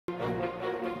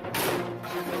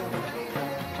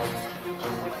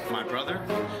brother,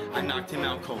 I knocked him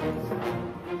out cold.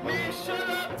 Man, shut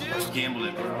up, dude. Just gambled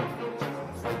it, bro.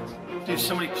 Dude,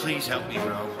 somebody please help me,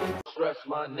 bro.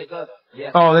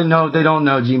 Oh, they don't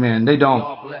know, G-Man. They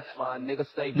don't.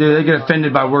 Dude, they get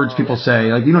offended by words people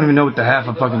say. Like, you don't even know what the half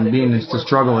of fucking being the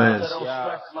struggle is.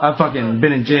 I've fucking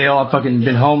been in jail. I've fucking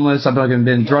been homeless. I've fucking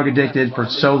been drug addicted for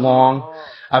so long.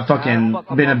 I've fucking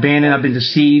been abandoned. I've been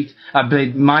deceived. I've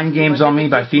played mind games on me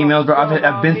by females, bro.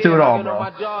 I've been through it all, bro.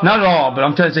 Not at all, but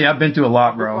I'm trying to say I've been through a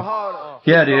lot, bro.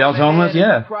 Yeah, dude, I was homeless,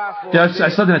 yeah. Dude, I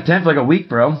slept in a tent for like a week,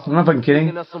 bro. I'm not fucking kidding.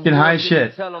 Getting high as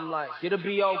shit. Thank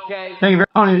you very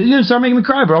much. You didn't start making me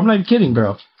cry, bro. I'm not even kidding,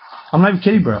 bro. I'm not even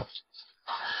kidding, bro.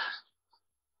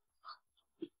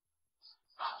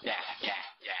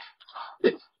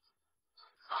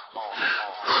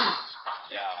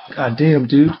 God damn,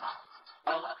 dude.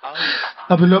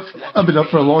 I've been up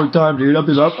for a long time, dude. I've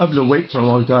been awake for a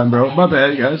long time, bro. My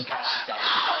bad, guys.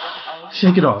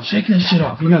 Shake it off. Shake that shit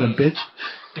off. You're not a bitch.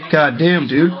 God damn,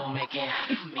 dude. I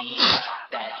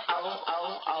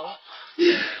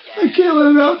can't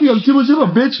let it out, dude. I'm too much of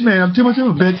a bitch, man. I'm too much of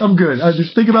a bitch. I'm good. I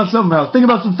just think about something else. Think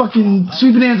about some fucking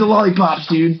sweet bonanza lollipops,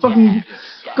 dude. Fucking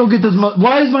go get those.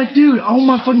 Why is my dude? Oh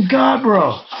my fucking god,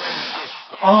 bro.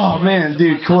 Oh man,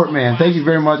 dude, Court, man. Thank you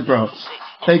very much, bro.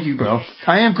 Thank you, bro.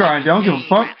 I am crying, dude. I don't give a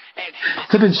fuck.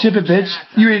 Clip and ship it, bitch.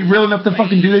 You ain't real enough to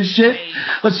fucking do this shit.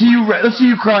 Let's see you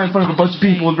cry in front of a bunch of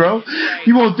people, bro.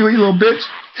 You won't do it, you little bitch.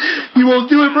 You won't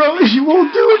do it, bro. You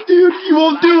won't do it, dude. You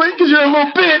won't do it because you're a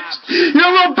little bitch. You're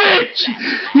a little bitch.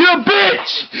 You're a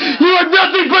bitch. You are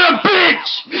nothing but a bitch.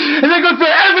 And that goes for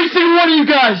every single one of you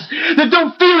guys that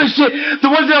don't feel this shit. The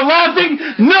ones that are laughing,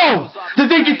 know that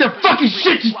they get their fucking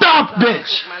shit stopped, bitch.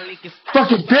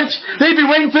 Fucking bitch. They've been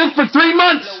waiting for this for 3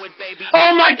 months.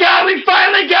 Oh my god, we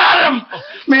finally got him!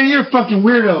 Man, you're a fucking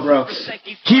weirdo, bro.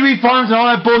 Kiwi farms and all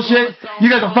that bullshit. You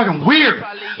guys are fucking weird.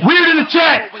 Weird in the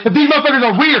chat if these motherfuckers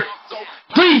are weird.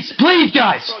 Please, please,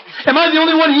 guys. Am I the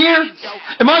only one here?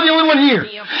 Am I the only one here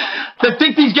that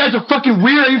think these guys are fucking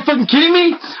weird? Are you fucking kidding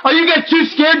me? Are you guys too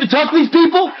scared to talk to these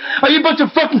people? Are you a bunch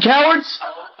of fucking cowards?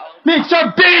 Man,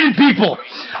 start banning people.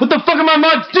 What the fuck are my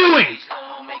mods doing?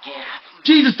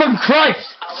 Jesus fucking Christ.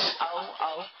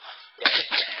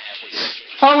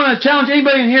 I want to challenge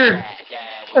anybody in here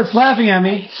that's laughing at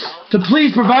me to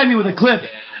please provide me with a clip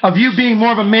of you being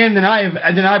more of a man than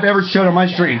I've ever showed on my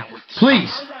stream.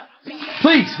 Please.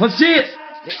 Please, let's see it.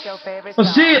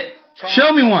 Let's see it.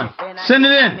 Show me one. Send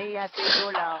it in.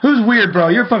 Who's weird, bro?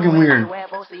 You're fucking weird.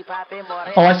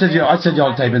 Oh, I said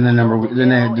y'all type in the number, the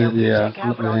name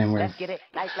weird.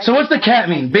 So what's the cat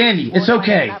mean? Bandy. It's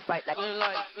okay.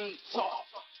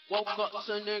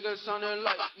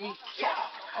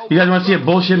 You guys want to see a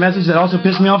bullshit message that also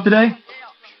pissed me off today?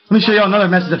 Let me show y'all another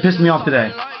message that pissed me off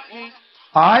today.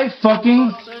 I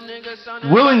fucking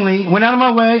willingly went out of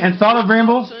my way and thought of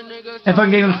Ramble and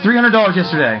fucking gave him $300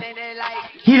 yesterday.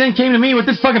 He then came to me with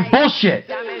this fucking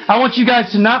bullshit. I want you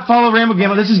guys to not follow Ramble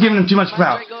Gamble. This is giving him too much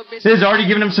clout. This is already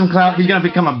giving him some clout. He's going to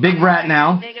become a big rat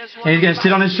now. And he's going to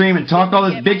sit on his stream and talk all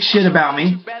this big shit about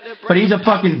me. But he's a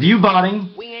fucking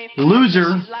view-botting,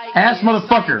 loser, ass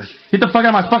motherfucker. Get the fuck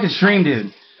out of my fucking stream,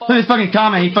 dude. Look at this fucking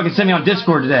comment he fucking sent me on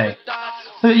Discord today.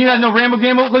 You guys know Ramble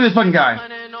Gamble? Look at this fucking guy.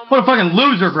 What a fucking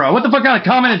loser, bro. What the fuck kind of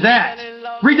comment is that?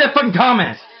 Read that fucking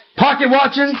comment. Pocket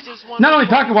watching? Not only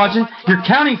pocket watching, you're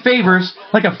counting favors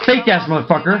like a fake ass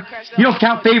motherfucker. You don't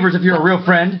count favors if you're a real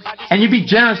friend. And you'd be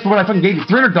generous for what I fucking gave you.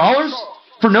 $300?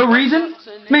 For no reason?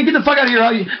 Man, get the fuck out of here.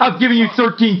 I've given you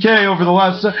 13K over the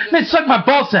last... man, suck my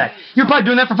ballsack. You're probably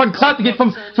doing that for fucking clout to get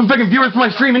from some fucking viewers for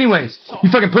my stream anyways. You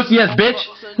fucking pussy ass bitch.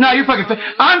 No, you're fucking fake.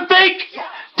 I'm fake.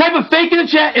 Type of fake in the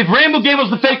chat if Ramble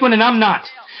Gamble's the fake one and I'm not.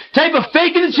 Type of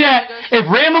fake in the chat if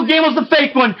Ramble Gamble's the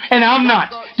fake one and I'm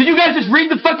not. Did you guys just read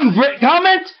the fucking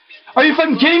comment? Are you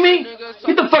fucking kidding me?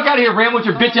 Get the fuck out of here, Ramble, with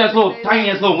your bitch ass little, tiny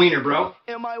ass little wiener, bro.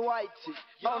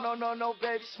 Oh, no,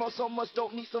 baby. Smoke so much,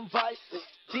 don't need some vice.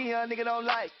 Dion nigga don't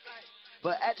like,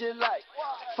 but act just like.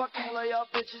 Fucking lay up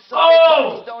bitches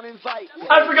so don't invite.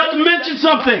 I forgot to mention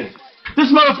something.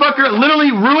 This motherfucker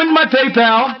literally ruined my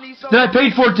PayPal that I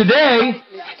paid for today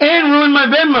and ruined my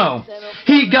Venmo.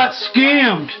 He got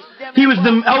scammed.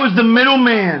 I was the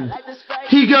middleman.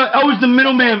 I was the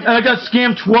middleman and I got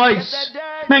scammed twice.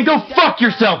 Man, go fuck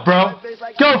yourself, bro.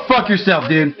 Go fuck yourself,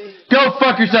 dude. Go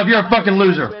fuck yourself. You're a fucking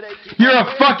loser. You're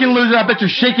a fucking loser. I bet you're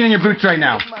shaking in your boots right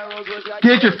now.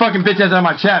 Get your fucking bitch ass out of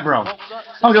my chat, bro.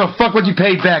 I don't give a fuck what you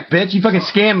paid back, bitch. You fucking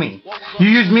scammed me. You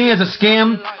used me as a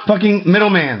scam fucking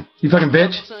middleman. You fucking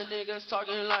bitch.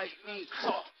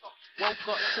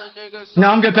 No,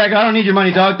 I'm good, Pack. I don't need your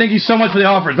money, dog. Thank you so much for the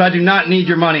offers, but I do not need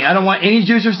your money. I don't want any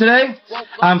juicers today.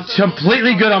 I'm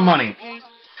completely good on money.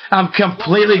 I'm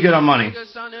completely good on money.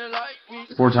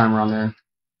 4-timer on there.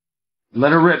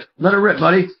 Let her rip. Let her rip,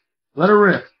 buddy. Let her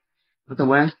rip. Let the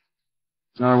win.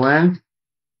 Another win.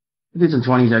 I did some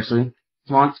 20s, actually.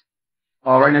 Come on.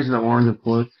 Oh, right next to the orange, of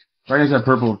course. Right next to that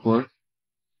purple, of course.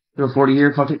 Do a 40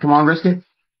 here. Fuck it. Come on, risk it.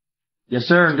 Yes,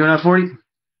 sir. I'm doing that 40. Doing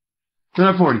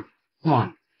that 40. Come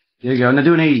on. There you go. Now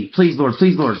do an 80. Please, Lord.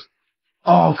 Please, Lord.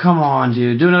 Oh, come on,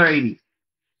 dude. Do another 80.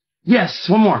 Yes.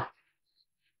 One more.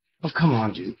 Oh, come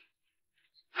on, dude.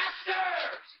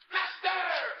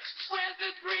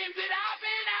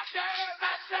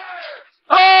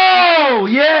 Oh,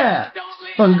 yeah.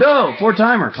 Fucking go.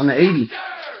 4-timer on the 80.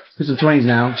 Do some 20s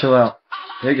now. Chill out.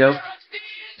 There you go.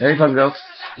 There you fucking go.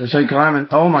 Let's show you climbing.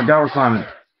 Oh, my God, we're climbing.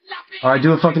 All right,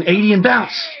 do a fucking 80 and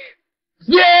bounce.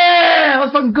 Yeah!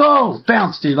 Let's fucking go.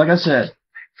 Bounce, dude, like I said.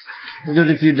 We'll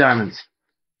do a few diamonds.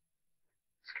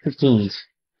 15s.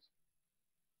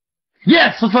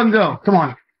 Yes! Let's fucking go. Come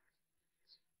on.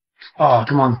 Oh,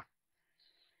 come on.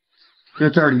 Do a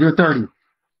 30. Do a 30.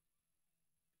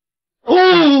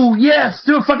 Oh, yes!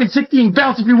 Do a fucking 60 and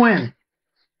bounce if you win.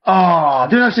 Oh,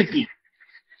 do another 60.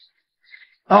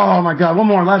 Oh, my God. One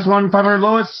more. Last one. 500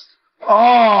 lowest.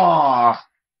 Oh.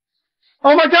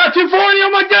 Oh, my God. 240. Oh,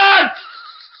 my God.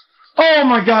 Oh,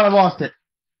 my God. I lost it.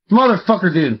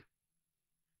 Motherfucker, dude.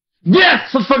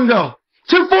 Yes! Let's fucking go.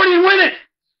 240 and win it.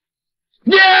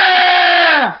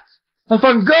 Yeah! Let's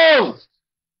fucking go.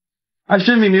 I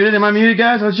shouldn't be muted. Am I muted,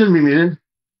 guys? I shouldn't be muted.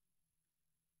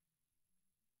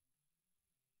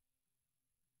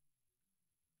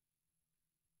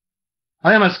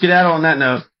 I am a skedaddle on that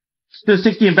note. Do a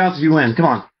 60 and bounce if you win. Come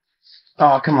on.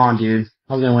 Oh, come on, dude.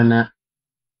 I was going to win that.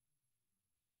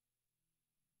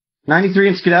 93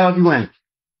 and skedaddle if you win.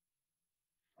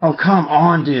 Oh, come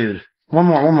on, dude. One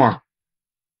more, one more.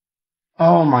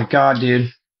 Oh, my God, dude.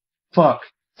 Fuck.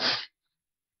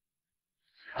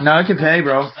 No, I can pay,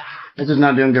 bro. It's just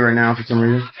not doing good right now for some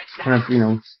reason. You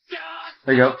know.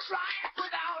 There you go.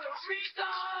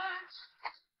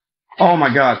 Oh,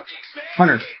 my God.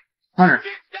 100. 100.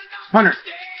 100.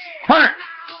 100.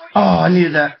 Oh, I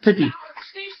needed that. 50. 100,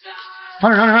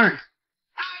 100, 100.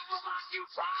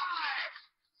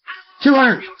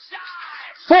 200.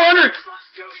 400.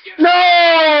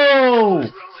 No!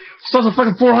 Still a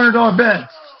fucking $400 bet.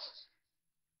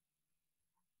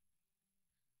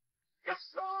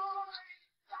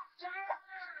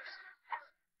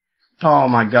 Oh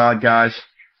my God, guys.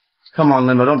 Come on,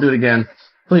 Limbo. Don't do it again.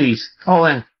 Please. All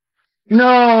in.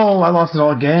 No! I lost it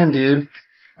all again, dude.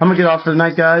 I'm gonna get off for the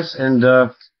night, guys, and,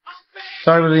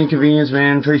 sorry for the inconvenience,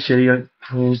 man. Pretty shitty.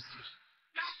 I mean,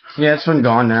 yeah, it's been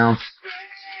gone now.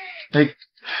 Hey.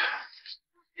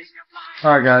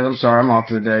 Alright, guys, I'm sorry. I'm off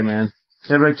for the day, man.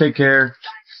 Everybody take care.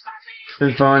 It's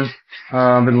been fun.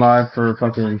 I've been live for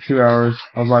fucking 2 hours.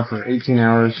 I was live for 18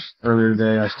 hours earlier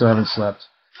today. I still haven't slept.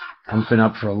 I've been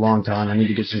up for a long time. I need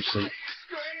to get some sleep.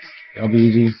 It'll be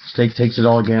easy. Steak takes it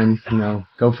all again. You know,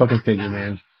 go fucking figure,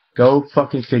 man. Go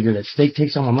fucking figure that Steak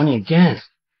takes all my money again.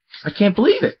 I can't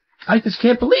believe it. I just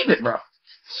can't believe it, bro.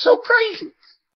 It's so crazy.